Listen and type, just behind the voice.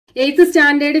8th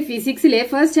standard ഫിസിക്സിലെ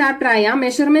first chapter ആയ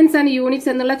measurements and units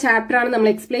എന്നുള്ള chapter ആണ് നമ്മൾ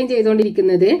എക്സ്പ്ലെയിൻ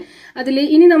ചെയ്തുകൊണ്ടിരിക്കുന്നത്. അതിൽ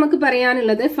ഇനി നമുക്ക്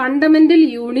പറയാനുള്ളത് fundamental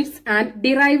units and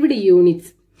derived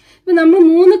units. ഇപ്പൊ നമ്മൾ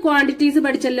 3 ക്വാണ്ടിറ്റീസ്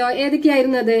പഠിച്ചല്ലോ.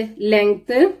 ഏതൊക്കെയായിരുന്നു അത്?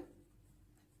 Length,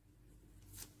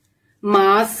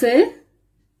 mass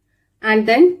and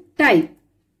then time.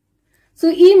 So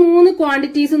ഈ 3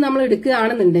 ക്വാണ്ടിറ്റീസ് നമ്മൾ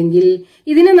എടുക്കുകയാണെന്നുണ്ടെങ്കിൽ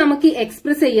ഇതിനെ നമുക്ക്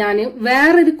എക്സ്പ്രസ് ചെയ്യാൻ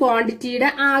വേറൊരു ക്വാണ്ടിറ്റിയുടെ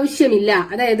ആവശ്യമില്ല.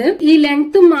 അതായത് ഈ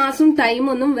ലെങ്ത്തും മാസും ടൈമും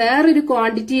ഒന്നും വേറൊരു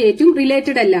ക്വാണ്ടിറ്റിയായിട്ടും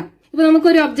റിലേറ്റഡ് അല്ല. ഇപ്പൊ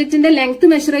നമുക്കൊരു ഒബ്ജക്റ്റിന്റെ ലെങ്ത്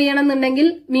മെഷർ ചെയ്യണമെന്നുണ്ടെങ്കിൽ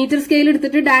മീറ്റർ സ്കെയിൽ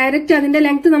എടുത്തിട്ട് ഡയറക്റ്റ് അതിന്റെ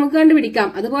ലെങ്ത് നമുക്ക് കണ്ടുപിടിക്കാം.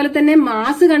 അതുപോലെ തന്നെ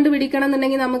മാസ് കണ്ടുപിടിക്കണം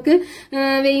എന്നുണ്ടെങ്കിൽ നമുക്ക്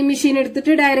വെയിങ് മെഷീൻ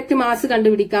എടുത്തിട്ട് ഡയറക്റ്റ് മാസ്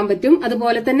കണ്ടുപിടിക്കാൻ പറ്റും.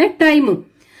 അതുപോലെ തന്നെ ടൈമും.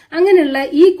 അങ്ങനെയുള്ള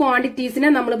ഈ ക്വാണ്ടിറ്റീസിനെ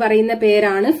നമ്മൾ പറയുന്ന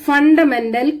പേരാണ്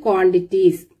ഫണ്ടമെന്റൽ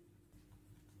ക്വാണ്ടിറ്റീസ്.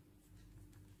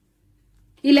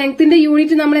 ഈ ലെങ്ത്തിന്റെ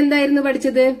യൂണിറ്റ് നമ്മൾ എന്തായിരുന്നു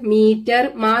പഠിച്ചത്? മീറ്റർ.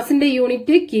 മാസിന്റെ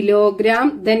unit kilogram.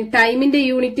 ദെൻ ടൈമിന്റെ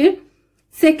യൂണിറ്റ്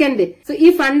സെക്കൻഡ്. സോ ഈ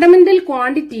ഫണ്ടമെന്റൽ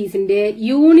ക്വാണ്ടിറ്റീസിന്റെ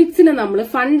യൂണിറ്റ്സിനെ നമ്മൾ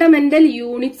ഫണ്ടമെന്റൽ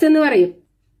യൂണിറ്റ്സ് എന്ന് പറയും.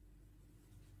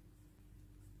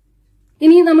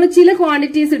 ഇനി നമ്മൾ ചില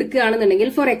ക്വാണ്ടിറ്റീസ്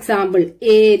എടുക്കുകയാണെന്നുണ്ടെങ്കിൽ ഫോർ എക്സാമ്പിൾ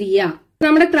ഏരിയ.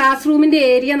 നമ്മുടെ ക്ലാസ് റൂമിന്റെ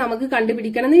ഏരിയ നമുക്ക്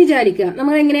കണ്ടുപിടിക്കണം എന്ന് വിചാരിക്കുക.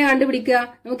 നമ്മൾ എങ്ങനെയാ കണ്ടുപിടിക്കുക?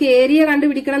 നമുക്ക് ഏരിയ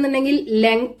കണ്ടുപിടിക്കണം എന്നുണ്ടെങ്കിൽ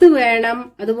ലെങ്ത് വേണം,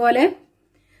 അതുപോലെ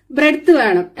ബ്രെഡ്ത്ത്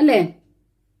വേണം, അല്ലേ?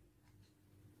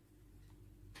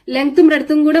 ലെങ്ത്തും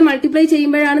ബ്രെഡ്ത്തും കൂടെ മൾട്ടിപ്ലൈ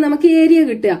ചെയ്യുമ്പോഴാണ് നമുക്ക് ഏരിയ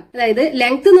കിട്ടുക. അതായത്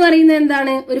ലെങ്ത് എന്ന് പറയുന്നത്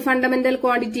എന്താണ്? ഒരു ഫണ്ടമെന്റൽ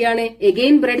ക്വാണ്ടിറ്റിയാണ്.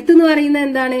 എഗെയിൻ ബ്രെഡ്ത്ത് എന്ന് പറയുന്നത്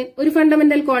എന്താണ്? ഒരു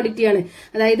ഫണ്ടമെന്റൽ ക്വാണ്ടിറ്റിയാണ്.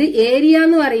 അതായത് ഏരിയ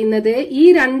എന്ന് പറയുന്നത് ഈ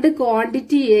 2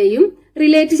 ക്വാണ്ടിറ്റിയെയും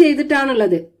റിലേറ്റ്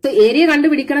ചെയ്തിട്ടാണുള്ളത്. സോ ഏരിയ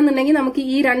കണ്ടുപിടിക്കണം എന്നുണ്ടെങ്കിൽ നമുക്ക്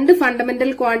ഈ 2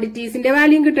 ഫണ്ടമെന്റൽ ക്വാണ്ടിറ്റീസിന്റെ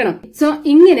വാല്യൂ കിട്ടണം. സോ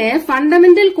ഇങ്ങനെ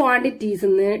ഫണ്ടമെന്റൽ ക്വാണ്ടിറ്റീസ്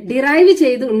ഡിറൈവ്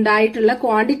ചെയ്ത് ഉണ്ടായിട്ടുള്ള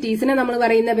ക്വാണ്ടിറ്റീസിനെ നമ്മൾ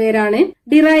പറയുന്ന പേരാണ്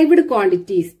ഡിറൈവ്ഡ്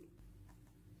ക്വാണ്ടിറ്റീസ്.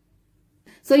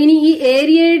 സോ ഇനി ഈ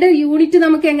ഏരിയയുടെ യൂണിറ്റ്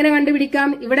നമുക്ക് എങ്ങനെ കണ്ടുപിടിക്കാം?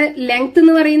 ഇവിടെ ലെങ്ത്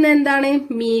എന്ന് പറയുന്നത് എന്താണ്?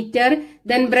 മീറ്റർ.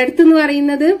 ദെൻ ബ്രെഡ്ത്ത് എന്ന്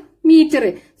പറയുന്നത് മീറ്റർ.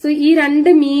 സോ ഈ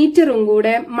 2 മീറ്ററും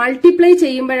കൂടെ മൾട്ടിപ്ലൈ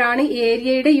ചെയ്യുമ്പോഴാണ്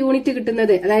ഏരിയയുടെ യൂണിറ്റ്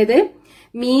കിട്ടുന്നത്. അതായത്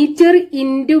metre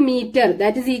into metre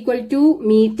that is equal two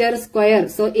metre square.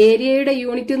 So ഏരിയയുടെ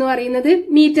യൂണിറ്റ് എന്ന് പറയുന്നത്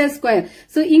മീറ്റർ സ്ക്വയർ.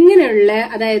 സോ ഇങ്ങനെയുള്ള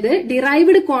അതായത്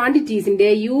ഡിറൈവ്ഡ് ക്വാണ്ടിറ്റീസിന്റെ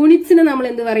യൂണിറ്റ്സിന് നമ്മൾ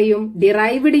എന്ത് പറയും?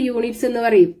 ഡിറൈവ്ഡ് യൂണിറ്റ്സ് എന്ന്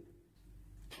പറയും.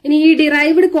 ഇനി ഈ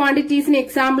ഡിറൈവ്ഡ് ക്വാണ്ടിറ്റീസിന്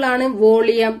എക്സാമ്പിൾ ആണ്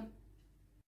വോളിയം.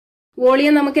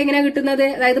 വോളിയം നമുക്ക് എങ്ങനെയാ കിട്ടുന്നത്?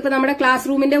 അതായത് ഇപ്പൊ നമ്മുടെ ക്ലാസ്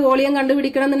റൂമിന്റെ വോളിയം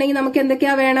കണ്ടുപിടിക്കണം എന്നുണ്ടെങ്കിൽ നമുക്ക്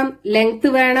എന്തൊക്കെയാ വേണം? ലെങ്ത്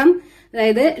വേണം.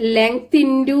 അതായത് length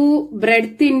into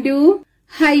breadth into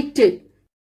height.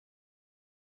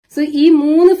 So ഈ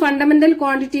 3 ഫണ്ടമെന്റൽ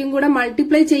ക്വാണ്ടിറ്റിയും കൂടെ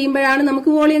മൾട്ടിപ്ലൈ ചെയ്യുമ്പോഴാണ് നമുക്ക്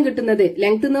വോളിയം കിട്ടുന്നത്.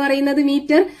 ലെങ്ത് എന്ന് പറയുന്നത്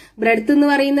മീറ്റർ, ബ്രെഡ്ത്ത് എന്ന്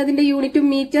പറയുന്നതിന്റെ യൂണിറ്റും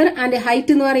മീറ്റർ, ആൻഡ്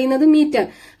ഹൈറ്റ് എന്ന് പറയുന്നത് മീറ്റർ.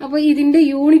 അപ്പൊ ഇതിന്റെ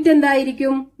യൂണിറ്റ്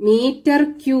എന്തായിരിക്കും? Metre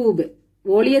cube.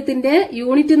 വോളിയത്തിന്റെ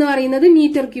യൂണിറ്റ് എന്ന് പറയുന്നത്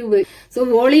മീറ്റർ ക്യൂബ്. സോ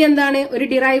വോളിയം എന്താണ്? ഒരു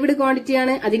ഡിറൈവ്ഡ്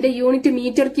ക്വാണ്ടിറ്റിയാണ്. അതിന്റെ യൂണിറ്റ്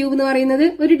മീറ്റർ ക്യൂബ് എന്ന് പറയുന്നത്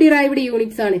ഒരു ഡിറൈവ്ഡ്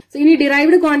യൂണിറ്റ്സ് ആണ്. സോ ഇനി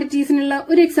ഡിറൈവ്ഡ് ക്വാണ്ടിറ്റീസിനുള്ള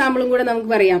ഒരു എക്സാമ്പിളും കൂടെ നമുക്ക്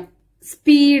പറയാം.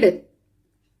 സ്പീഡ്.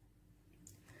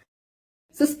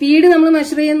 സോ സ്പീഡ് നമ്മൾ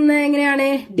മെഷർ ചെയ്യുന്നത് എങ്ങനെയാണ്?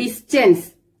 Distance.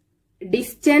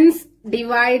 Distance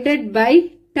divided by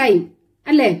time,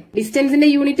 അല്ലെ? ഡിസ്റ്റൻസിന്റെ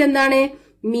യൂണിറ്റ് എന്താണ്?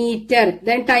 മീറ്റർ.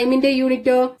 ദെൻ ടൈമിന്റെ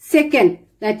യൂണിറ്റോ second.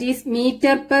 That is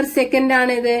metre per second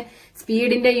ആണ് ഇത്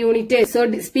സ്പീഡിന്റെ യൂണിറ്റ്. സോ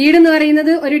സ്പീഡ് എന്ന്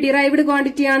പറയുന്നത് ഒരു ഡിറൈവ്ഡ്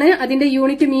ക്വാണ്ടിറ്റി ആണ്. അതിന്റെ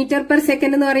യൂണിറ്റ് മീറ്റർ പെർ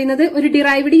സെക്കൻഡ് എന്ന് പറയുന്നത് ഒരു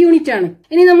ഡിറൈവ്ഡ് യൂണിറ്റ് ആണ്.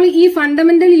 ഇനി നമ്മൾ ഈ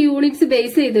ഫണ്ടമെന്റൽ യൂണിറ്റ്സ്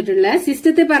ബേസ് ചെയ്തിട്ടുള്ള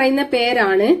സിസ്റ്റത്തെ പറയുന്ന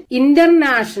പേരാണ്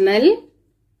ഇന്റർനാഷണൽ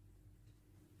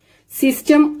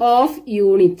സിസ്റ്റം ഓഫ്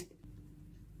യൂണിറ്റ്.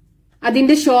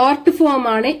 അതിന്റെ ഷോർട്ട് ഫോം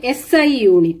ആണ് SI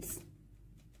യൂണിറ്റ്സ്.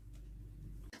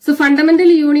 സോ ഫണ്ടമെന്റൽ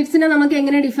യൂണിറ്റ്സിനെ നമുക്ക്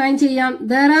എങ്ങനെ ഡിഫൈൻ ചെയ്യാം?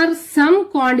 There are some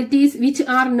quantities which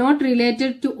are not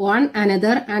related to one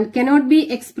another and cannot be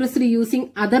expressed using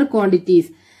other quantities.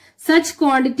 Such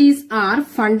quantities R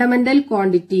fundamental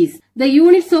quantities. The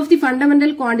units of the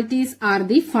fundamental quantities are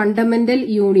the fundamental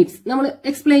units. നമ്മൾ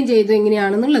explain ചെയ്തു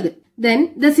എങ്ങനെയാണെന്നുള്ളത്. Then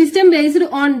the system based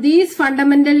on these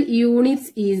fundamental units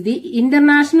is the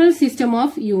International System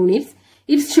of Units.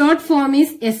 Its short form is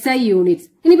SI units.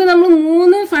 ഇനിയിപ്പോ നമ്മൾ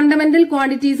 3 fundamental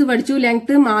quantities പഠിച്ചു.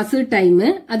 Length, mass, time.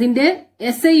 അതിന്റെ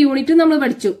SI unit നമ്മൾ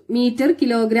പഠിച്ചു. Metre,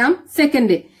 kilogram,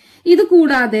 second. ഇത്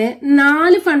കൂടാതെ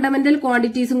 4 ഫണ്ടമെന്റൽ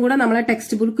ക്വാണ്ടിറ്റീസും കൂടെ നമ്മളെ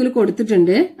ടെക്സ്റ്റ് ബുക്കിൽ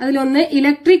കൊടുത്തിട്ടുണ്ട്. അതിലൊന്ന്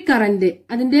ഇലക്ട്രിക് കറന്റ്.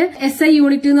 അതിന്റെ SI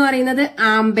യൂണിറ്റ് എന്ന് പറയുന്നത്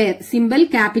ampere. Symbol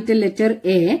capital letter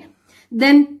A.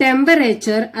 Then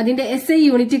temperature. അതിന്റെ SI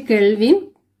unit kelvin.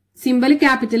 Symbol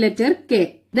capital letter K.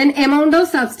 Then amount of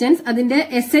substance. അതിന്റെ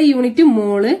SI യൂണിറ്റ്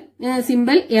മോള്.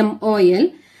 Symbol MOL.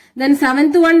 Then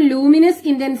 7th one luminous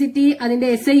intensity. അതിന്റെ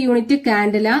SI unit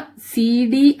candela.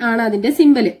 CD ആണ് അതിന്റെ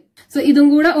symbol. So ഇതും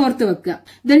കൂടെ ഓർത്ത് വെക്കുക.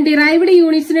 ദെൻ ഡിറൈവ്ഡ്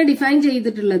യൂണിറ്റ്സിനെ ഡിഫൈൻ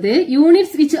ചെയ്തിട്ടുള്ളത്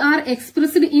units which are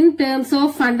expressed in terms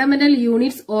of fundamental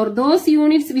units or those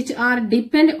units which are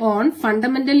depend on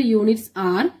fundamental units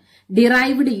are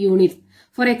derived units.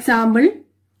 For example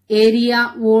area,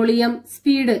 volume,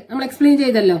 speed നമ്മൾ explain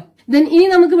ചെയ്തല്ലോ. Then ഇനി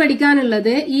നമുക്ക്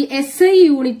പഠിക്കാനുള്ളത് ഈ SI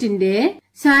യൂണിറ്റിന്റെ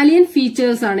salient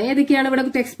features ആണ്. ഏതൊക്കെയാണ് ഇവിടെ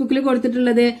ടെക്സ്റ്റ് ബുക്കിൽ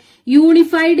കൊടുത്തിട്ടുള്ളത്?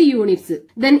 Unified units,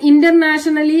 then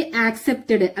internationally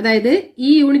accepted, അതായത്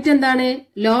ഈ യൂണിറ്റ് എന്താണ്,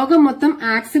 ലോകം മൊത്തം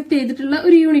ആക്സെപ്റ്റ് ചെയ്തിട്ടുള്ള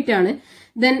ഒരു യൂണിറ്റ് ആണ്.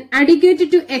 Then adequate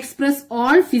to express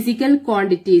all physical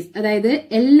quantities, അതായത്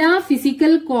എല്ലാ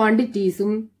ഫിസിക്കൽ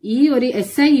ക്വാണ്ടിറ്റീസും ഈ ഒരു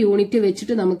SI യൂണിറ്റ്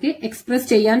വെച്ചിട്ട് നമുക്ക് എക്സ്പ്രസ്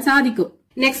ചെയ്യാൻ സാധിക്കും.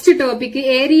 Next topic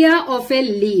area of A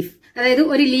leaf, അതായത്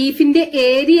ഒരു ലീഫിന്റെ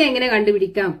ഏരിയ എങ്ങനെ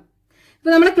കണ്ടുപിടിക്കാം.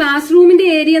 ഇപ്പൊ നമ്മുടെ ക്ലാസ് റൂമിന്റെ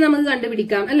ഏരിയ നമുക്ക്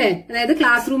കണ്ടുപിടിക്കാം അല്ലെ. അതായത്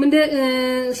ക്ലാസ് റൂമിന്റെ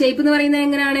ഷേപ്പ് എന്ന് പറയുന്നത്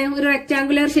എങ്ങനെയാണ്, ഒരു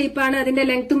റെക്ടാങ്കുലർ ഷേപ്പാണ്. അതിന്റെ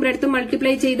ലെങ്ത്തും ബ്രെഡ്ത്തും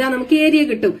മൾട്ടിപ്ലൈ ചെയ്താൽ നമുക്ക് ഏരിയ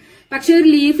കിട്ടും. പക്ഷെ ഒരു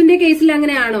ലീഫിന്റെ കേസിൽ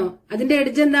അങ്ങനെയാണോ? അതിന്റെ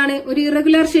എഡ്ജ് എന്താണ്, ഒരു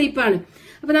ഇറഗുലർ ഷേപ്പാണ്.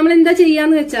 അപ്പൊ നമ്മൾ എന്താ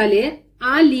ചെയ്യാന്ന് വെച്ചാല്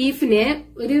ആ ലീഫിനെ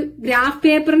ഒരു ഗ്രാഫ്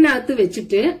പേപ്പറിനകത്ത്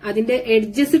വെച്ചിട്ട് അതിന്റെ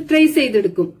എഡ്ജസ് ട്രേസ്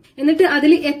ചെയ്തെടുക്കും. എന്നിട്ട്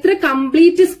അതിൽ എത്ര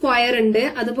കംപ്ലീറ്റ് സ്ക്വയർ ഉണ്ട്,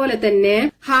 അതുപോലെ തന്നെ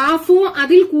ഹാഫോ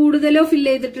അതിൽ കൂടുതലോ ഫിൽ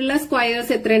ചെയ്തിട്ടുള്ള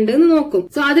സ്ക്വയേഴ്സ് എത്ര ഉണ്ട് എന്ന് നോക്കും.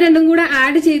 സോ അത് രണ്ടും കൂടെ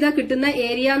ആഡ് ചെയ്താൽ കിട്ടുന്ന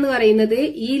ഏരിയ എന്ന് പറയുന്നത്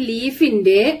ഈ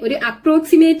ലീഫിന്റെ ഒരു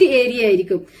അപ്രോക്സിമേറ്റ് ഏരിയ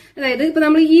ആയിരിക്കും. അതായത് ഇപ്പൊ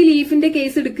നമ്മൾ ഈ ലീഫിന്റെ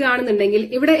കേസ് എടുക്കുകയാണെന്നുണ്ടെങ്കിൽ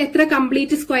ഇവിടെ എത്ര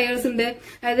കംപ്ലീറ്റ് സ്ക്വയേഴ്സ് ഉണ്ട്,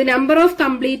 അതായത് number of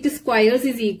complete squares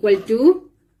is equal to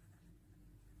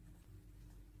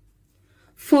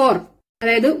 4,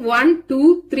 അതായത് 1, 2,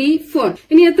 3, 4.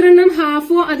 ഇനി എത്ര എണ്ണം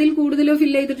ഹാഫോ അതിൽ കൂടുതലോ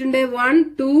ഫിൽ ചെയ്തിട്ടുണ്ട്? 1,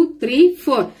 2, 3,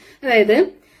 4. അതായത്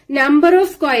number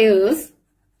of squares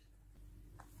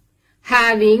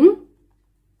having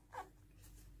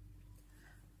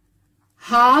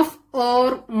half or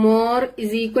more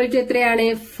is equal to എത്രയാണ്?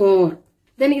 4.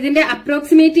 ദെൻ ഇതിന്റെ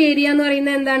അപ്രോക്സിമേറ്റ് ഏരിയ എന്ന്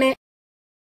പറയുന്നത് എന്താണ്?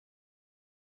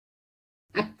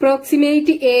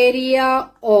 Approximate area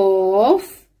of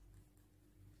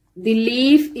the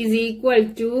leaf is equal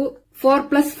to 4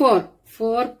 plus 4.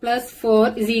 4 plus 4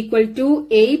 is equal to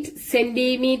 8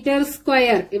 centimeter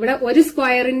square. ഇവിടെ ഒരു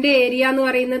സ്ക്വയറിന്റെ ഏരിയ എന്ന്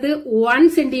പറയുന്നത് 1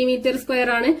 centimeter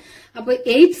square ആണ്. അപ്പൊ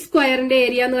 8 സ്ക്വയറിന്റെ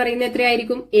ഏരിയ എന്ന് പറയുന്നത്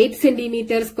എത്രയായിരിക്കും? 8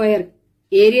 centimeter square.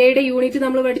 ഏരിയയുടെ യൂണിറ്റ്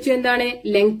നമ്മൾ പഠിച്ചു എന്താണ്?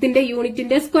 ലെങ്ത്തിന്റെ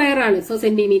യൂണിറ്റിന്റെ സ്ക്വയർ ആണ്. So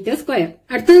centimetre square.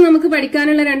 അടുത്തത് നമുക്ക്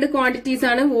പഠിക്കാനുള്ള രണ്ട് ക്വാണ്ടിറ്റീസ്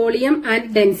ആണ് വോളിയം ആൻഡ്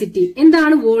ഡെൻസിറ്റി.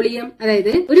 എന്താണ് വോളിയം?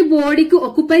 അതായത് ഒരു ബോഡിക്ക്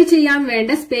ഒക്കുപ്പൈ ചെയ്യാൻ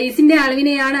വേണ്ട സ്പേസിന്റെ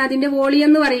അളവിനെയാണ് അതിന്റെ വോളിയം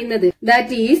എന്ന് പറയുന്നത്.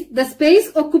 That is the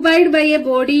space occupied by A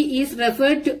body is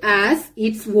referred to as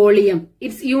its volume.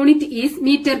 It's unit is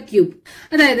metre cube.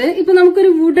 അതായത് ഇപ്പൊ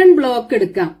നമുക്കൊരു വുഡൻ ബ്ലോക്ക്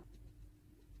എടുക്കാം.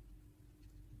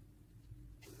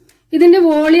 ഇതിന്റെ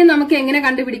വോളിയം നമുക്ക് എങ്ങനെ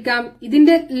കണ്ടുപിടിക്കാം?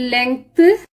 ഇതിന്റെ length,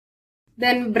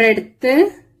 then breadth,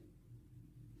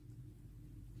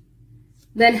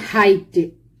 then height.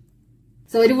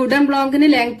 So ഒരു വുഡൻ ബ്ലോക്കിന്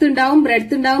ലെങ്ത് ഉണ്ടാവും,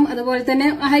 ബ്രെഡ്ത്ത് ഉണ്ടാവും, അതുപോലെ തന്നെ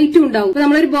ഹൈറ്റും ഉണ്ടാവും. ഇപ്പൊ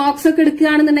നമ്മളൊരു ബോക്സ് ഒക്കെ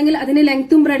എടുക്കുകയാണെന്നുണ്ടെങ്കിൽ അതിന്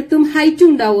ലെങ്ത്തും ബ്രെഡ്ത്തും ഹൈറ്റും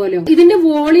ഉണ്ടാവുമല്ലോ. ഇതിന്റെ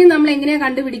വോളിയം നമ്മൾ എങ്ങനെയാ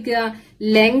കണ്ടുപിടിക്കുക?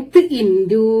 Length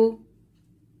into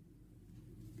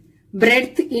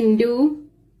breadth into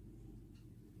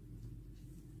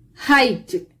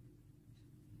height.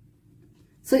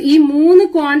 So ഈ മൂന്ന്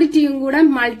ക്വാണ്ടിറ്റിയും കൂടെ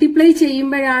മൾട്ടിപ്ലൈ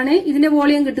ചെയ്യുമ്പോഴാണ് ഇതിന്റെ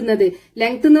വോളിയം കിട്ടുന്നത്.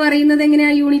 ലെങ്ത് എന്ന് പറയുന്നത്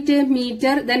എങ്ങനെയാ യൂണിറ്റ്?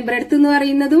 മീറ്റർ. ദെൻ ബ്രെഡ്ത്ത് എന്ന്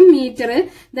പറയുന്നതും മീറ്റർ.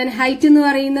 ദെൻ ഹൈറ്റ് എന്ന്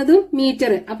പറയുന്നതും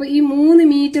മീറ്റർ. അപ്പൊ ഈ 3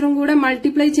 മീറ്ററും കൂടെ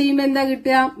മൾട്ടിപ്ലൈ ചെയ്യുമ്പോൾ എന്താ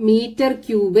കിട്ടുക? Metre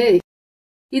cube.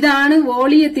 ഇതാണ്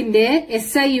വോളിയത്തിന്റെ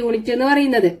SI യൂണിറ്റ് എന്ന്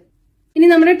പറയുന്നത്. ഇനി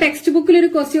നമ്മുടെ ടെക്സ്റ്റ് ബുക്കിൽ ഒരു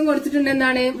ക്വസ്റ്റ്യൻ കൊടുത്തിട്ടുണ്ട്.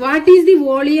 എന്താണ്? What is the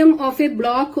volume of A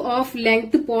block of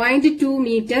length 0.2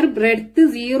 metre, breadth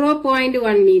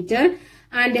 0.1 metre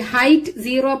and height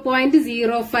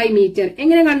 0.05 metre.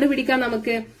 എങ്ങനെ കണ്ടുപിടിക്കാം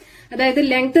നമുക്ക്? അതായത്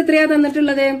ലെങ്ത് എത്രയാ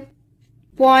തന്നിട്ടുള്ളത്?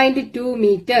 0.2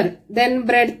 metre. Then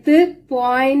breadth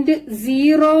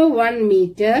 0.01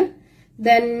 metre.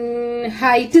 Then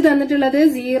height തന്നിട്ടുള്ളത്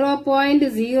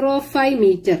 0.05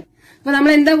 മീറ്റർ. അപ്പൊ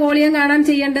നമ്മൾ എന്താ വോളിയം കാണാൻ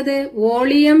ചെയ്യേണ്ടത്?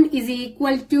 വോളിയം ഇസ്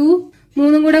ഈക്വൽ ടു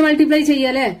 3 കൂടെ മൾട്ടിപ്ലൈ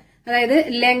ചെയ്യല്ലേ. അതായത്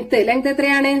ലെങ്ത്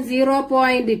എത്രയാണ്?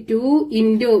 0.2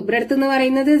 ഇൻറ്റു ബ്രെഡ്ത്ത് എന്ന്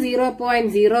പറയുന്നത്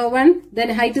 0.01, ദെൻ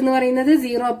ഹൈറ്റ് എന്ന് പറയുന്നത്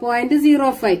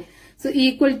 0.05. So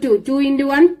equal to 2 into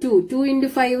 1 2, 2 into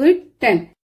 5 10.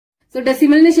 So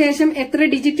ഡെസിമലിന് ശേഷം എത്ര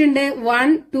ഡിജിറ്റ് ഉണ്ട്?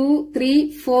 1, 2, 3,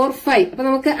 4, 5. അപ്പൊ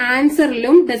നമുക്ക്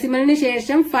ആൻസറിലും ഡെസിമലിന്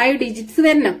ശേഷം 5 ഡിജിറ്റ്സ്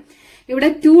വരണം.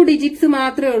 ഇവിടെ 2 ഡിജിറ്റ്സ്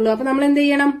മാത്രമേ ഉള്ളൂ. അപ്പൊ നമ്മൾ എന്ത്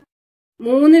ചെയ്യണം?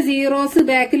 3 സീറോസ്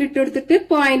ബാക്കിൽ ഇട്ടെടുത്തിട്ട്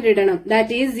പോയിന്റ് ഇടണം.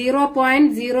 That is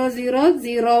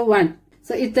 0.0001.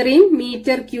 സോ ഇത്രയും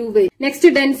metre cube. Next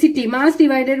density, mass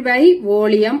divided by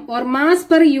volume or mass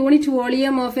per unit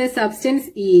volume of A substance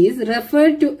is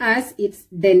referred to as it's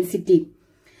density.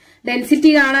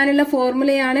 Density കാണാനുള്ള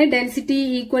ഫോർമുലയാണ് density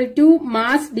equal to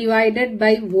mass divided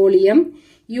by volume.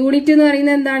 Unit എന്ന്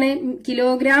പറയുന്നത് എന്താണ്?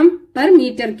 Kilogram per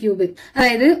metre cube.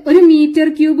 അതായത് ഒരു metre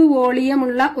cube volume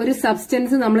ഉള്ള ഒരു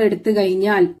substance നമ്മൾ എടുത്തു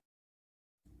കഴിഞ്ഞാൽ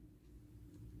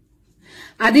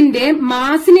അതിന്റെ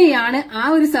മാസിനെയാണ് ആ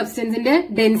ഒരു സബ്സ്റ്റൻസിന്റെ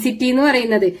ഡെൻസിറ്റി എന്ന്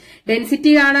പറയുന്നത്.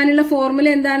 ഡെൻസിറ്റി കാണാനുള്ള ഫോർമുല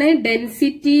എന്താണ്?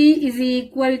 Density is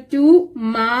equal to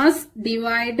mass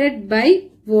divided by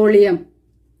volume.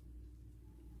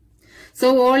 So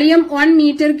volume 1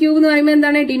 metre cube എന്ന് പറയുമ്പോൾ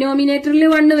എന്താണ്? ഡിനോമിനേറ്ററിൽ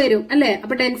 1 വരും അല്ലെ?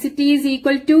 അപ്പൊ density is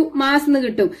equal to mass എന്ന്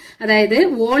കിട്ടും. അതായത്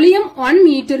വോളിയം 1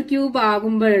 മീറ്റർ ക്യൂബ്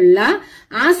ആകുമ്പോഴുള്ള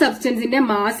ആ സബ്സ്റ്റൻസിന്റെ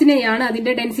മാസിനെയാണ്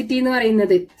അതിന്റെ ഡെൻസിറ്റി എന്ന്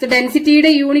പറയുന്നത്. സോ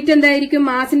ഡെൻസിറ്റിയുടെ യൂണിറ്റ് എന്തായിരിക്കും?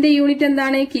 മാസിന്റെ യൂണിറ്റ്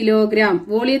എന്താണ്? Kilogram.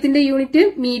 വോളിയത്തിന്റെ unit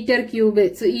metre cube.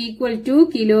 So equal to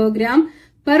kilogram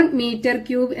per metre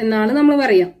cube എന്നാണ് നമ്മൾ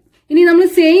പറയാം. ഇനി നമ്മൾ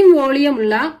സെയിം വോളിയം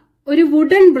ഉള്ള ഒരു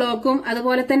വുഡൻ ബ്ലോക്കും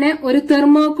അതുപോലെ തന്നെ ഒരു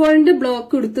തെർമോകോളിന്റെ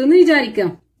ബ്ലോക്ക് എടുത്തു എന്ന് വിചാരിക്കാം.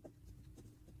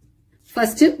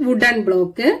 First wooden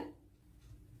block,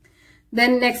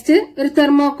 then next ഒരു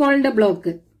തെർമോകോളിന്റെ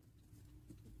ബ്ലോക്ക്.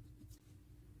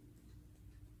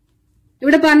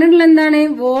 ഇവിടെ പറഞ്ഞിട്ടുള്ള എന്താണ്?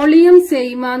 വോളിയം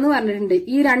സെയിം ആന്ന് പറഞ്ഞിട്ടുണ്ട്.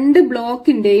 ഈ രണ്ട്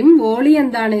ബ്ലോക്കിന്റെയും വോളിയം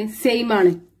എന്താണ്? സെയിം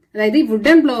ആണ്. അതായത്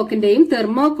വുഡൻ ബ്ലോക്കിന്റെയും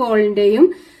തെർമോകോളിന്റെയും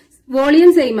വോളിയം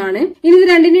സെയിം ആണ്. ഇനി ഇത്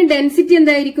രണ്ടിന്റെയും ഡെൻസിറ്റി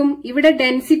എന്തായിരിക്കും? ഇവിടെ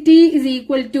ഡെൻസിറ്റി ഇസ്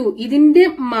ഈക്വൽ ടു ഇതിന്റെ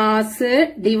mass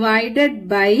divided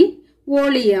by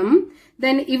volume.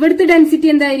 Then ഇവിടുത്തെ ഡെൻസിറ്റി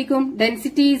എന്തായിരിക്കും?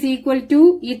 ഡെൻസിറ്റി ഈസ് ഈക്വൽ ടു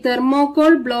ഈ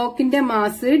തെർമോകോൾ ബ്ലോക്കിന്റെ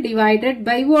മാസ് ഡിവൈഡഡ്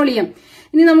ബൈ വോളിയം.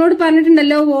 ഇനി നമ്മളോട്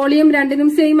പറഞ്ഞിട്ടുണ്ടല്ലോ വോളിയം രണ്ടിനും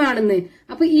സെയിം ആണെന്ന്.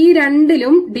 അപ്പൊ ഈ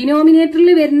രണ്ടിലും ഡിനോമിനേറ്ററിൽ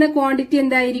വരുന്ന ക്വാണ്ടിറ്റി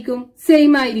എന്തായിരിക്കും?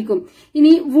 സെയിം ആയിരിക്കും.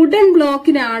 ഇനി വുഡൻ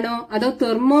ബ്ലോക്കിനാണോ അതോ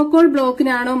തെർമോകോൾ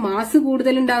ബ്ലോക്കിനാണോ മാസ്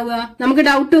കൂടുതൽ ഉണ്ടാവുക? നമുക്ക്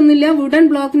ഡൗട്ട് ഒന്നുമില്ല, വുഡൻ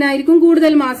ബ്ലോക്കിനായിരിക്കും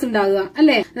കൂടുതൽ മാസ് ഉണ്ടാവുക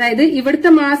അല്ലെ? അതായത്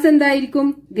ഇവിടുത്തെ മാസ് എന്തായിരിക്കും?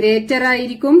 ഗ്രേറ്റർ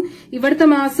ആയിരിക്കും. ഇവിടുത്തെ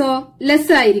മാസോ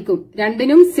ലെസ് ആയിരിക്കും.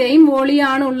 രണ്ടിനും സെയിം വോളിയം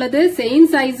ആണ് ഉള്ളത്. സെയിം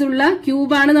സൈസ് ഉള്ള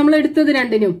ക്യൂബാണ് നമ്മൾ എടുത്തത്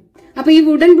രണ്ടിനും. അപ്പൊ ഈ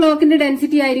വുഡൻ ബ്ലോക്കിന്റെ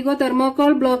ഡെൻസിറ്റി ആയിരിക്കോ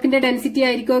തെർമോകോൾ ബ്ലോക്കിന്റെ ഡെൻസിറ്റി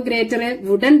ആയിരിക്കോ ഗ്രേറ്റർ?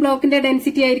 വുഡൻ ബ്ലോക്കിന്റെ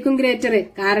ഡെൻസിറ്റി ആയിരിക്കും ഗ്രേറ്റർ.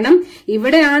 കാരണം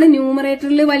ഇവിടെയാണ്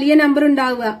ന്യൂമറേറ്ററിൽ വലിയ നമ്പർ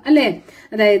ഉണ്ടാവുക അല്ലെ?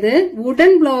 അതായത്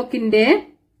വുഡൻ ബ്ലോക്കിന്റെ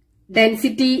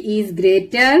density is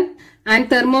greater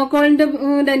and തെർമോകോളിന്റെ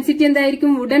density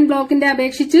എന്തായിരിക്കും? വുഡൻ ബ്ലോക്കിന്റെ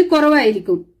അപേക്ഷിച്ച്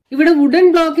കുറവായിരിക്കും. ഇവിടെ വുഡൻ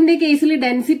ബ്ലോക്കിന്റെ കേസിൽ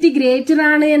ഡെൻസിറ്റി ഗ്രേറ്റർ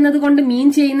ആണ് എന്നതുകൊണ്ട് മീൻ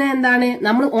ചെയ്യുന്നത് എന്താണ്?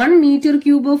 നമ്മൾ 1 മീറ്റർ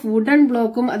ക്യൂബ് ഓഫ് വുഡൻ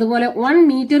ബ്ലോക്കും അതുപോലെ 1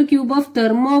 മീറ്റർ ക്യൂബ് ഓഫ്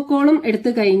തെർമോകോളും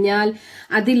എടുത്തു കഴിഞ്ഞാൽ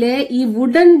അതിലെ ഈ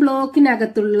വുഡൻ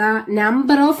ബ്ലോക്കിനകത്തുള്ള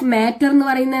നമ്പർ ഓഫ് മാറ്റർ എന്ന്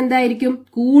പറയുന്നത് എന്തായിരിക്കും?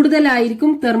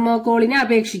 കൂടുതലായിരിക്കും തെർമോകോളിനെ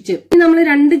അപേക്ഷിച്ച്. നമ്മൾ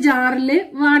 2 ജാറിൽ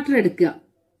വാട്ടർ എടുക്കുക.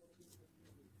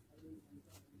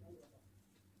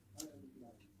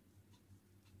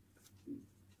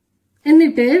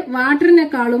 എന്നിട്ട്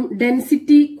വാട്ടറിനെക്കാളും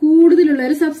ഡെൻസിറ്റി കൂടുതലുള്ള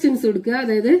ഒരു സബ്സ്റ്റൻസ് കൊടുക്കുക.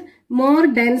 അതായത് മോർ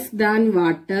ഡെൻസ് ദാൻ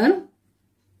വാട്ടർ.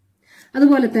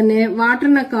 അതുപോലെ തന്നെ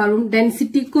വാട്ടറിനെക്കാളും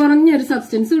ഡെൻസിറ്റി കുറഞ്ഞൊരു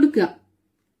സബ്സ്റ്റൻസ് കൊടുക്കുക.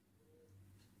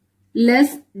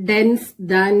 Less dense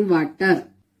than water.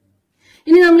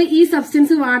 ഇനി നമ്മൾ ഈ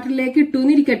സബ്സ്റ്റൻസ് വാട്ടറിലേക്ക്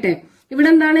ഇട്ടുന്നിരിക്കട്ടെ. ഇവിടെ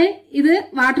എന്താണ്? ഇത്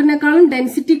വാട്ടറിനെക്കാളും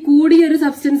ഡെൻസിറ്റി കൂടിയ ഒരു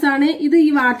സബ്സ്റ്റൻസ് ആണ്. ഇത് ഈ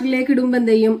വാട്ടറിലേക്ക് ഇടുമ്പോൾ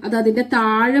എന്ത് ചെയ്യും? അത് അതിന്റെ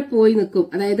താഴെ പോയി നിൽക്കും.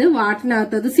 അതായത്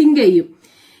വാട്ടറിനകത്ത് അത് സിങ്ക് ചെയ്യും.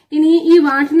 ഇനി ഈ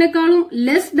വാട്ടറിനെക്കാളും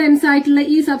ലെസ് ഡെൻസ് ആയിട്ടുള്ള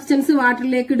ഈ സബ്സ്റ്റൻസ്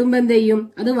വാട്ടറിലേക്ക് ഇടുമ്പോൾ എന്ത് ചെയ്യും?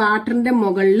 അത് വാട്ടറിന്റെ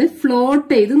മുകളിൽ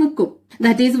ഫ്ലോട്ട് ചെയ്ത് നിൽക്കും.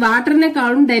 ദാറ്റ് ഈസ്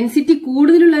വാട്ടറിനെക്കാളും ഡെൻസിറ്റി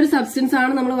കൂടുതലുള്ള ഒരു സബ്സ്റ്റൻസ്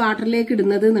ആണ് നമ്മൾ വാട്ടറിലേക്ക്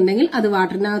ഇടുന്നത് എന്നുണ്ടെങ്കിൽ അത്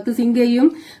വാട്ടറിനകത്ത് സിങ്ക് ചെയ്യും.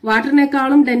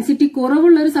 വാട്ടറിനെക്കാളും ഡെൻസിറ്റി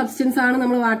കുറവുള്ള ഒരു സബ്സ്റ്റൻസ് ആണ്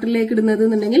നമ്മൾ വാട്ടറിലേക്ക് ഇടുന്നത്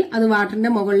എന്നുണ്ടെങ്കിൽ അത്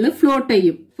വാട്ടറിന്റെ മുകളിൽ ഫ്ലോട്ട്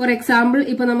ചെയ്യും. ഫോർ എക്സാമ്പിൾ,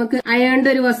 ഇപ്പൊ നമുക്ക് അയണിന്റെ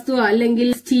ഒരു വസ്തുവോ അല്ലെങ്കിൽ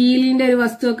സ്റ്റീലിന്റെ ഒരു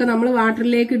വസ്തുവൊക്കെ നമ്മൾ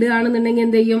വാട്ടറിലേക്ക് ഇടുകയാണെന്നുണ്ടെങ്കിൽ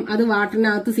എന്ത് ചെയ്യും? അത്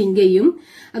വാട്ടറിനകത്ത് സിങ്ക് ചെയ്യും.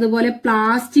 അതുപോലെ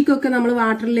പ്ലാസ്റ്റിക് ഒക്കെ നമ്മൾ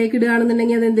വാട്ടറിലേക്ക്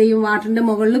ഇടുകയാണെന്നുണ്ടെങ്കിൽ അത് എന്ത് ചെയ്യും? വാട്ടറിന്റെ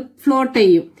മുകളിൽ ഫ്ലോട്ട്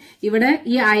ചെയ്യും. ഇവിടെ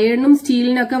ഈ അയണും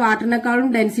സ്റ്റീലിനൊക്കെ വാട്ടറിനെക്കാളും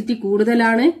ഡെൻസിറ്റി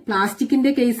കൂടുതലാണ്.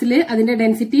 പ്ലാസ്റ്റിക്കിന്റെ കേസിൽ അതിന്റെ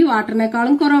ഡെൻസിറ്റി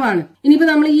വാട്ടറിനെക്കാളും കുറവാണ്. ഇനിയിപ്പോ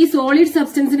നമ്മൾ ഈ സോളിഡ്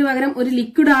സബ്സ്റ്റൻസിന് പകരം ഒരു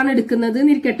ലിക്വിഡ് ആണ് എടുക്കുന്നത്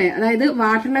എന്നിരിക്കട്ടെ. അതായത്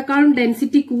വാട്ടറിനെക്കാളും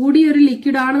ഡെൻസിറ്റി കൂടിയ ഒരു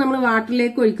ലിക്വിഡ് ആണ് നമ്മൾ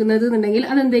വാട്ടറിലേക്ക് ഒഴിക്കുന്നത് എന്നുണ്ടെങ്കിൽ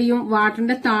അതെന്ത് ചെയ്യും?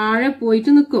 വാട്ടറിന്റെ താഴെ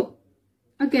പോയിട്ട് നിൽക്കും.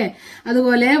 ഓക്കെ.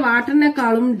 അതുപോലെ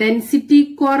വാട്ടറിനെക്കാളും ഡെൻസിറ്റി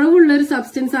കുറവുള്ള ഒരു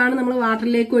സബ്സ്റ്റൻസ് ആണ് നമ്മൾ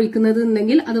വാട്ടറിലേക്ക് ഒഴിക്കുന്നത്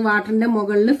എന്നുണ്ടെങ്കിൽ അത് വാട്ടറിന്റെ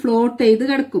മുകളിൽ ഫ്ലോട്ട് ചെയ്ത്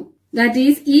കിടക്കും. That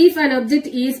is, if an object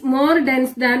is more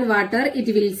dense than water, it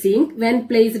will sink when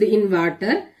placed in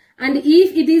water. And if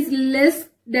it is less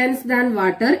dense than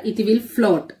water, it will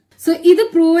float. So, ഇത്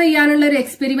prove ചെയ്യാനുള്ള ഒരു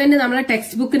experiment നമ്മളെ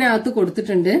text ബുക്കിനകത്ത്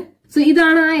കൊടുത്തിട്ടുണ്ട്. So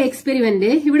ഇതാണ് ആ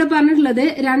experiment. ഇവിടെ പറഞ്ഞിട്ടുള്ളത്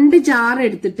 2 jar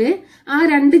എടുത്തിട്ട് ആ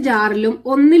 2 ജാറിലും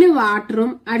ഒന്നില്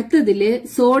വാട്ടറും അടുത്തതില്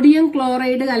സോഡിയം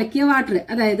ക്ലോറൈഡ് കലക്കിയ വാട്ടർ,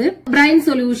 അതായത് ബ്രൈൻ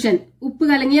സൊല്യൂഷൻ, ഉപ്പ്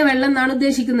കലങ്ങിയ വെള്ളം എന്നാണ്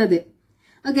ഉദ്ദേശിക്കുന്നത്.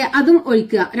 ഓക്കെ, അതും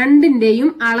ഒഴിക്കുക. രണ്ടിന്റെയും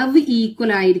അളവ്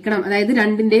ഈക്വൽ ആയിരിക്കണം, അതായത്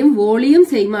രണ്ടിന്റെയും വോളിയം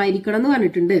സെയിം ആയിരിക്കണം എന്ന്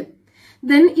പറഞ്ഞിട്ടുണ്ട്.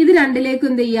 ദെൻ ഇത് രണ്ടിലേക്കും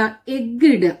എന്ത് ചെയ്യുക? എഗ്ഗ്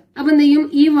ഇടുക. അപ്പൊ എന്ത് ചെയ്യും?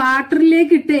 ഈ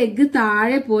വാട്ടറിലേക്ക് ഇട്ട എഗ്ഗ്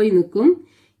താഴെ പോയി നിൽക്കും.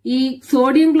 ഈ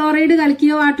സോഡിയം ക്ലോറൈഡ്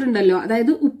കലക്കിയ വാട്ടർ ഉണ്ടല്ലോ,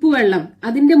 അതായത് ഉപ്പുവെള്ളം,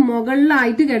 അതിന്റെ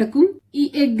മുകളിലായിട്ട് കിടക്കും ഈ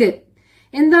എഗ്ഗ്.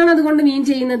 എന്താണ് അതുകൊണ്ട് മീൻ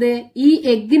ചെയ്യുന്നത്? ഈ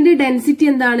എഗ്ഗിന്റെ ഡെൻസിറ്റി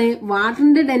എന്താണ്?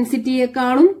 വാട്ടറിന്റെ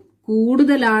ഡെൻസിറ്റിയേക്കാളും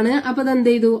കൂടുതലാണ്. അപ്പൊ അതെന്ത്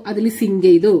ചെയ്തു? അതിൽ സിങ്ക്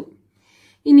ചെയ്തു.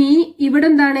 ഇനി ഇവിടെ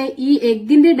എന്താണ്? ഈ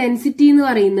എഗ്ഗിന്റെ ഡെൻസിറ്റി എന്ന്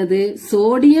പറയുന്നത്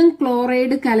സോഡിയം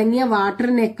ക്ലോറൈഡ് കലങ്ങിയ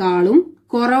വാട്ടറിനേക്കാളും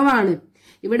കുറവാണ്.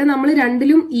 ഇവിടെ നമ്മൾ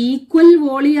രണ്ടിലും ഈക്വൽ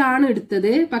വോളിയാണ്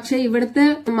എടുത്തത്. പക്ഷെ ഇവിടുത്തെ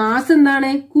മാസ്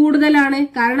എന്താണ്? കൂടുതലാണ്.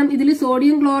 കാരണം ഇതിൽ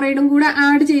സോഡിയം ക്ലോറൈഡും കൂടെ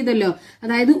ആഡ് ചെയ്തല്ലോ,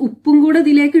 അതായത് ഉപ്പും കൂടെ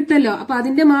ഇതിലേക്ക് ഇട്ടല്ലോ. അപ്പൊ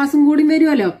അതിന്റെ മാസും കൂടി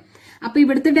വരുമല്ലോ. അപ്പൊ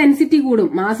ഇവിടുത്തെ ഡെൻസിറ്റി കൂടും.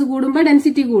 മാസ് കൂടുമ്പോ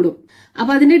ഡെൻസിറ്റി കൂടും.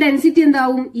 അപ്പൊ അതിന്റെ ഡെൻസിറ്റി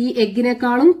എന്താവും? ഈ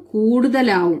എഗ്ഗിനേക്കാളും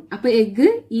കൂടുതലാവും. അപ്പൊ എഗ്ഗ്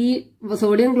ഈ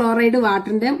സോഡിയം ക്ലോറൈഡ്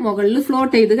വാട്ടറിന്റെ മുകളിൽ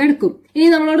ഫ്ലോട്ട് ചെയ്ത് കിടക്കും. ഇനി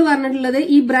നമ്മളോട് പറഞ്ഞിട്ടുള്ളത്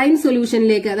ഈ ബ്രൈൻ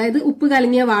സൊല്യൂഷനിലേക്ക്, അതായത് ഉപ്പ്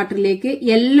കലങ്ങിയ വാട്ടറിലേക്ക്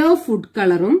യെല്ലോ ഫുഡ്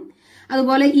കളറും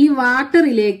അതുപോലെ ഈ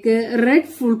വാട്ടറിലേക്ക്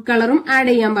റെഡ് ഫുഡ് കളറും ആഡ്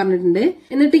ചെയ്യാൻ പറഞ്ഞിട്ടുണ്ട്.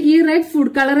 എന്നിട്ട് ഈ റെഡ്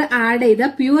ഫുഡ് കളർ ആഡ് ചെയ്ത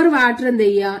പ്യുവർ വാട്ടർ എന്ത്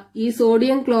ചെയ്യുക? ഈ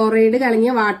സോഡിയം ക്ലോറൈഡ്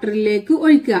കലങ്ങിയ വാട്ടറിലേക്ക്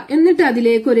ഒഴിക്കുക. എന്നിട്ട്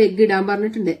അതിലേക്ക് ഒരു എഗ്ഗ് ഇടാൻ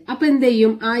പറഞ്ഞിട്ടുണ്ട്. അപ്പൊ എന്ത്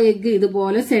ചെയ്യും? ആ എഗ്ഗ്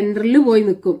ഇതുപോലെ സെന്ററിൽ പോയി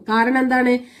നിൽക്കും. കാരണം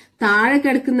എന്താണ്? താഴെ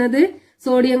കിടക്കുന്നത്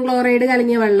സോഡിയം ക്ലോറൈഡ്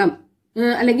കലങ്ങിയ വെള്ളം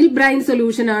അല്ലെങ്കിൽ ബ്രൈൻ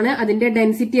സൊല്യൂഷൻ ആണ്. അതിന്റെ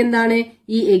ഡെൻസിറ്റി എന്താണ്?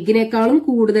 ഈ എഗ്ഗിനേക്കാളും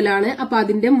കൂടുതലാണ്. അപ്പൊ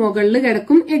അതിന്റെ മുകളിൽ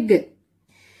കിടക്കും എഗ്ഗ്.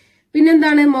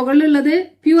 പിന്നെന്താണ്? മുകളിലുള്ളത്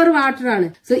പ്യുവർ വാട്ടർ ആണ്.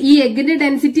 സോ ഈ എഗ്ഗിന്റെ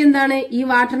ഡെൻസിറ്റി എന്താണ്? ഈ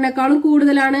വാട്ടറിനേക്കാളും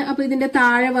കൂടുതലാണ്. അപ്പൊ ഇതിന്റെ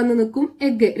താഴെ വന്ന് നിൽക്കും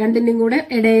എഗ്ഗ്. രണ്ടിന്റെയും കൂടെ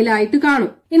ഇടയിലായിട്ട്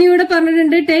കാണും. ഇനി ഇവിടെ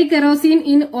പറഞ്ഞിട്ടുണ്ട് take kerosene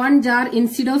in 1 jar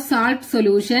instead of salt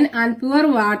solution and pure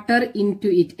water in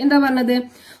to it. എന്താ പറഞ്ഞത്?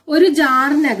 ഒരു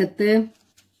ജാറിനകത്ത്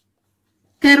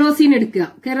കെറോസിൻ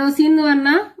എടുക്കുക. കെറോസിൻ എന്ന്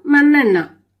പറഞ്ഞാൽ മണ്ണെണ്ണ.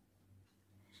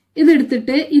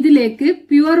 ഇതെടുത്തിട്ട് ഇതിലേക്ക്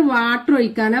പ്യുവർ വാട്ടർ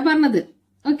ഒഴിക്കാനാ പറഞ്ഞത്.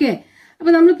 ഓക്കെ.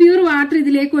 അപ്പൊ നമ്മൾ പ്യുവർ വാട്ടർ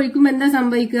ഇതിലേക്ക് ഒഴിക്കുമ്പോൾ എന്താ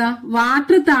സംഭവിക്കുക?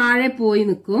 വാട്ടർ താഴെ പോയി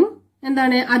നിൽക്കും.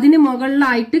 എന്താണ്? അതിന്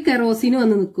മുകളിലായിട്ട് കെറോസിൻ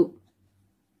വന്ന് നിൽക്കും.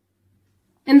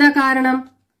 എന്താ കാരണം?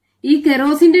 ഈ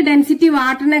കെറോസിന്റെ ഡെൻസിറ്റി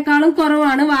വാട്ടറിനേക്കാളും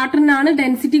കുറവാണ്. വാട്ടറിനാണ്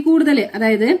ഡെൻസിറ്റി കൂടുതൽ.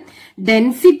 അതായത്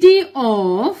density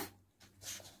of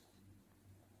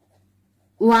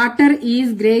water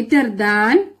is greater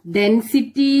than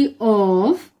density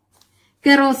of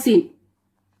kerosene.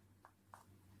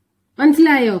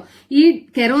 മനസ്സിലായോ? ഈ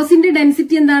കെറോസിന്റെ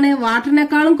ഡെൻസിറ്റി എന്താണ്?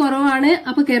 വാട്ടറിനേക്കാളും കുറവാണ്.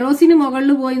 അപ്പൊ കെറോസിന്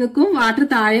മുകളിൽ പോയി നിൽക്കും, വാട്ടർ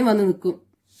താഴെ വന്ന് നിൽക്കും.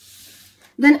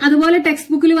 ദെൻ അതുപോലെ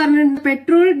ടെക്സ്റ്റ് ബുക്കിൽ പറഞ്ഞിട്ടുണ്ട്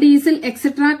petrol, diesel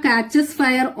etcetera catches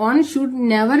fire on should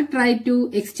never try to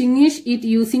extinguish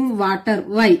it using water.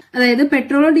 Y? അതായത്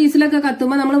പെട്രോളും ഡീസലൊക്കെ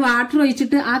കത്തുമ്പോൾ നമ്മൾ വാട്ടർ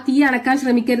ഒഴിച്ചിട്ട് ആ തീ അണക്കാൻ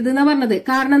ശ്രമിക്കരുത് എന്നാ പറഞ്ഞത്.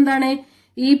 കാരണം എന്താണ്?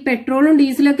 ഈ പെട്രോളും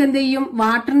ഡീസലൊക്കെ എന്ത് ചെയ്യും?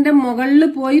 വാട്ടറിന്റെ മുകളിൽ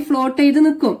പോയി ഫ്ലോട്ട് ചെയ്ത്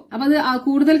നിൽക്കും. അപ്പൊ അത്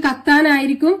കൂടുതൽ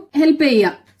കത്താനായിരിക്കും ഹെൽപ്പ്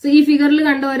ചെയ്യുക. സോ ഈ ഫിഗറിൽ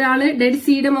കണ്ട ഒരാള് ഡെഡ്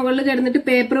സീയുടെ മുകളിൽ കിടന്നിട്ട്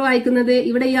പേപ്പർ വായിക്കുന്നത്,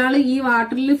 ഇവിടെ ഇയാൾ ഈ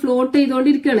വാട്ടറിൽ ഫ്ലോട്ട്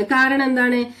ചെയ്തുകൊണ്ടിരിക്കുകയാണ്. കാരണം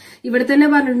എന്താണ്? ഇവിടെ തന്നെ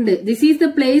പറഞ്ഞിട്ടുണ്ട് this is the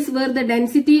place where the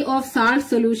density of salt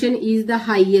solution is the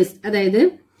highest. അതായത്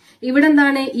ഇവിടെ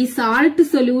എന്താണ്? ഈ സാൾട്ട്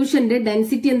സൊല്യൂഷന്റെ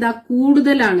ഡെൻസിറ്റി എന്താ?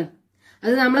 കൂടുതലാണ്.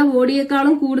 അത് നമ്മളെ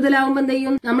ബോഡിയേക്കാളും കൂടുതലാവുമ്പോൾ എന്ത്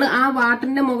ചെയ്യും? നമ്മൾ ആ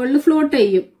വാട്ടറിന്റെ മുകളിൽ ഫ്ലോട്ട്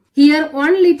ചെയ്യും. Here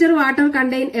 1 liter water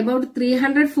contain about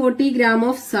 340 gram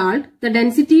of salt. The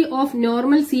density of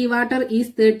normal seawater is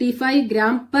 35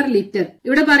 gram per liter.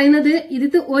 ഇവിടെ പറയുന്നത്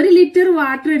ഇതിൽ 1 ലിറ്റർ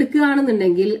വാട്ടർ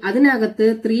എടുക്കുകയാണെന്നുണ്ടെങ്കിൽ അതിനകത്ത്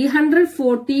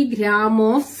 340 gram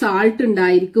ഓഫ് സാൾട്ട്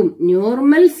ഉണ്ടായിരിക്കും.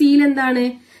 നോർമൽ സീൽ എന്താണ്?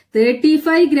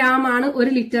 35 gram ആണ്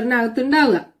 1 ലിറ്ററിനകത്ത്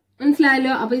ഉണ്ടാവുക.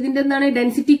 മനസ്സിലായല്ലോ? അപ്പൊ ഇതിന്റെ എന്താണ്?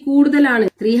 ഡെൻസിറ്റി കൂടുതലാണ്.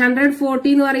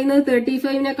 340 എന്ന് പറയുന്നത്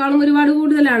 35നേക്കാളും ഒരുപാട്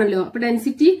കൂടുതലാണല്ലോ. അപ്പൊ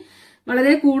ഡെൻസിറ്റി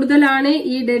വളരെ കൂടുതലാണ്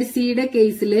ഈ ഡെഡ് സീയുടെ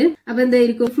കേസിൽ. അപ്പൊ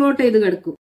എന്തായിരിക്കും? ഫ്ലോട്ട് ചെയ്ത്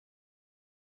കിടക്കും.